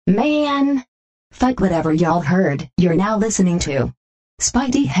Man! Fuck whatever y'all heard. You're now listening to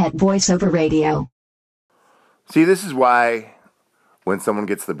Spidey Head Voiceover Radio. See, this is why when someone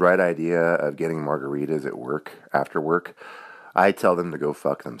gets the bright idea of getting margaritas at work, after work, I tell them to go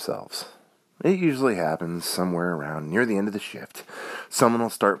fuck themselves. It usually happens somewhere around near the end of the shift. Someone will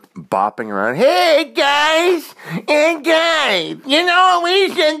start bopping around. Hey guys, you know what we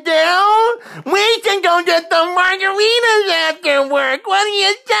should do? We should go get the margaritas after work. What do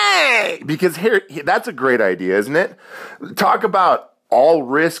you say? Because here, that's a great idea, isn't it? Talk about all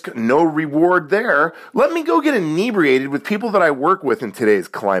risk, no reward there. Let me go get inebriated with people that I work with in today's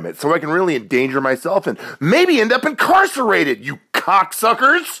climate so I can really endanger myself and maybe end up incarcerated, you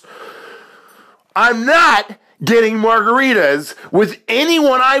cocksuckers. I'm not getting margaritas with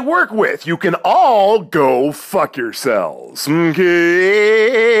anyone I work with. You can all go fuck yourselves. Okay,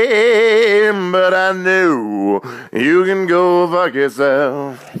 but I know you can go fuck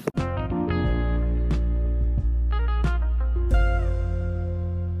yourself.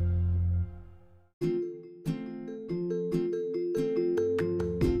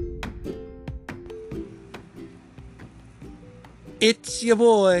 It's your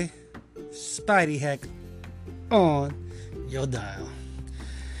boy, Spidey Heck, on your dial.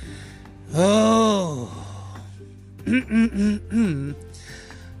 Oh.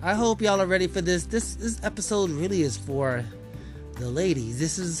 I hope y'all are ready for this. This episode really is for the ladies.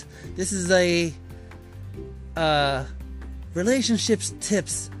 This is a relationship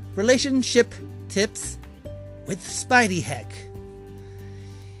tips with Spidey Heck.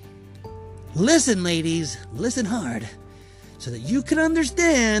 Listen, ladies, listen hard, so that you can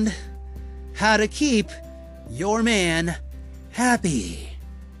understand how to keep your man happy.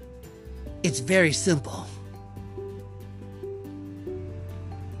 It's very simple.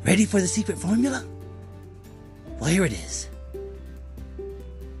 Ready for the secret formula? Well, here it is.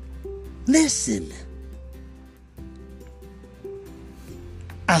 Listen.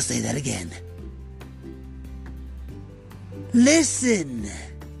 I'll say that again. Listen.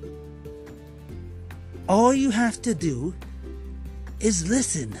 All you have to do is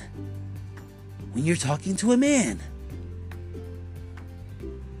listen when you're talking to a man.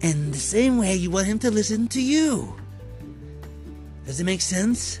 And the same way you want him to listen to you. Does it make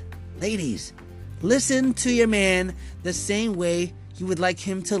sense? Ladies, listen to your man the same way you would like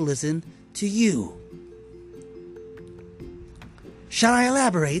him to listen to you. Shall I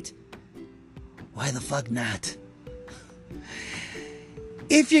elaborate? Why the fuck not?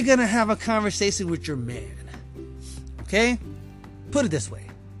 If you're gonna have a conversation with your man, okay? Put it this way.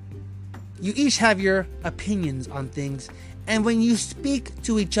 You each have your opinions on things, and when you speak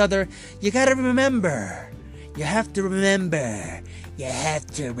to each other, you gotta remember. You have to remember that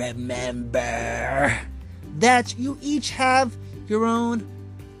you each have your own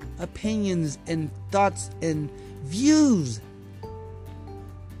opinions and thoughts and views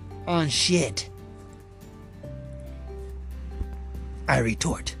on shit. I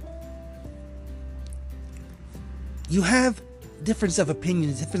retort. You have difference of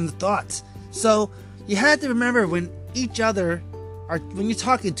opinions, different thoughts. So you have to remember when you're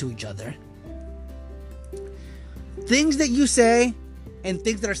talking to each other, things that you say and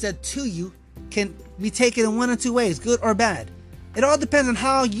things that are said to you can be taken in one of two ways, good or bad. It all depends on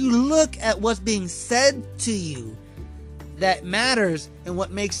how you look at what's being said to you. That matters, and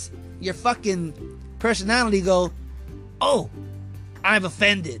what makes your fucking personality go, oh, I'm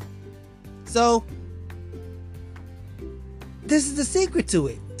offended. So this is the secret to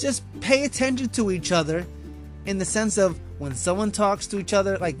it. Just pay attention to each other in the sense of when someone talks to each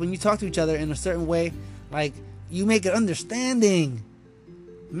other, like when you talk to each other in a certain way, like you make an understanding.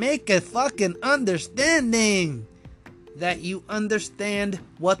 Make a fucking understanding that you understand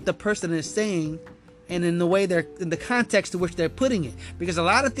what the person is saying and in the way they're, in the context to which they're putting it. Because a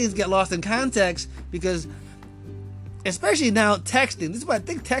lot of things get lost in context because, especially now texting, this is why I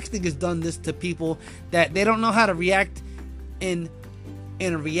think texting has done this to people, that they don't know how to react in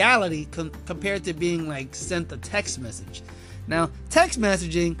reality compared to being like sent a text message. Now, text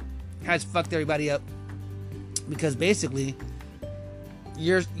messaging has fucked everybody up because basically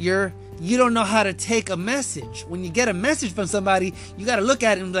you don't know how to take a message. When you get a message from somebody, you got to look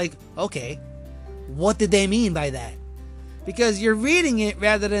at it and be like, okay, what did they mean by that? Because you're reading it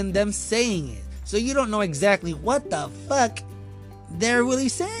rather than them saying it. So you don't know exactly what the fuck they're really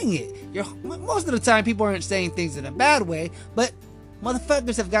saying it. Most of the time, people aren't saying things in a bad way, but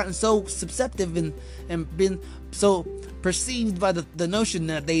motherfuckers have gotten so susceptible and been so perceived by the notion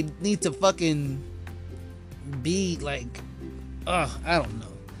that they need to fucking be like, I don't know.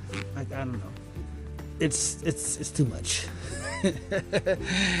 I don't know. It's too much.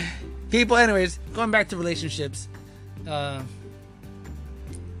 People, anyways, going back to relationships.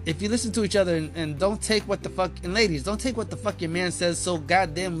 If you listen to each other and don't take what the fuck, and ladies, don't take what the fuck your man says so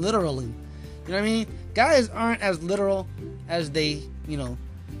goddamn literally. You know what I mean? Guys aren't as literal as they,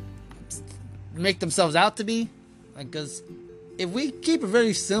 make themselves out to be. Like, because if we keep it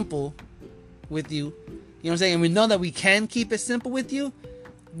very simple with you, you know what I'm saying, and we know that we can keep it simple with you,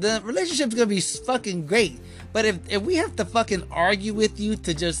 the relationship's gonna be fucking great. But if we have to fucking argue with you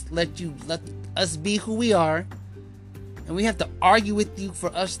to just let us be who we are, and we have to argue with you for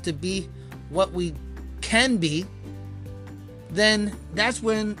us to be what we can be, then that's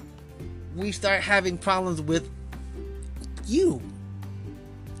when we start having problems with you.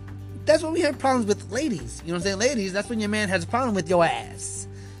 That's when we have problems with ladies. You know what I'm saying? Ladies, that's when your man has a problem with your ass.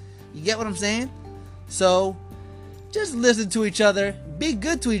 You get what I'm saying? So, just listen to each other, be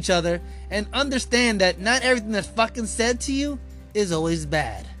good to each other, and understand that not everything that's fucking said to you is always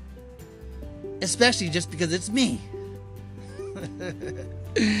bad. Especially just because it's me.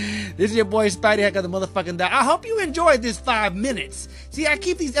 This is your boy Spidey Heck of the motherfucking dog. I hope you enjoyed this 5 minutes. See, I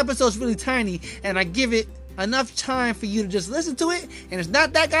keep these episodes really tiny, and I give it enough time for you to just listen to it, and it's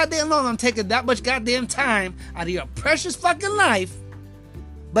not that goddamn long. I'm taking that much goddamn time out of your precious fucking life,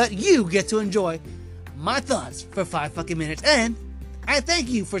 but you get to enjoy my thoughts for 5 fucking minutes, and I thank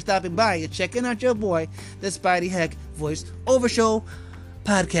you for stopping by and checking out your boy, the Spidey Heck Voice Over Show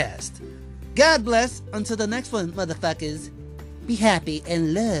podcast. God bless. Until the next one, motherfuckers. Be happy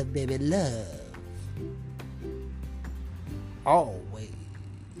and love, baby, love. Always.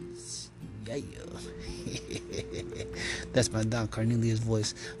 Yeah. That's my Don Cornelius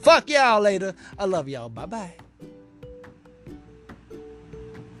voice. Fuck y'all later. I love y'all. Bye-bye.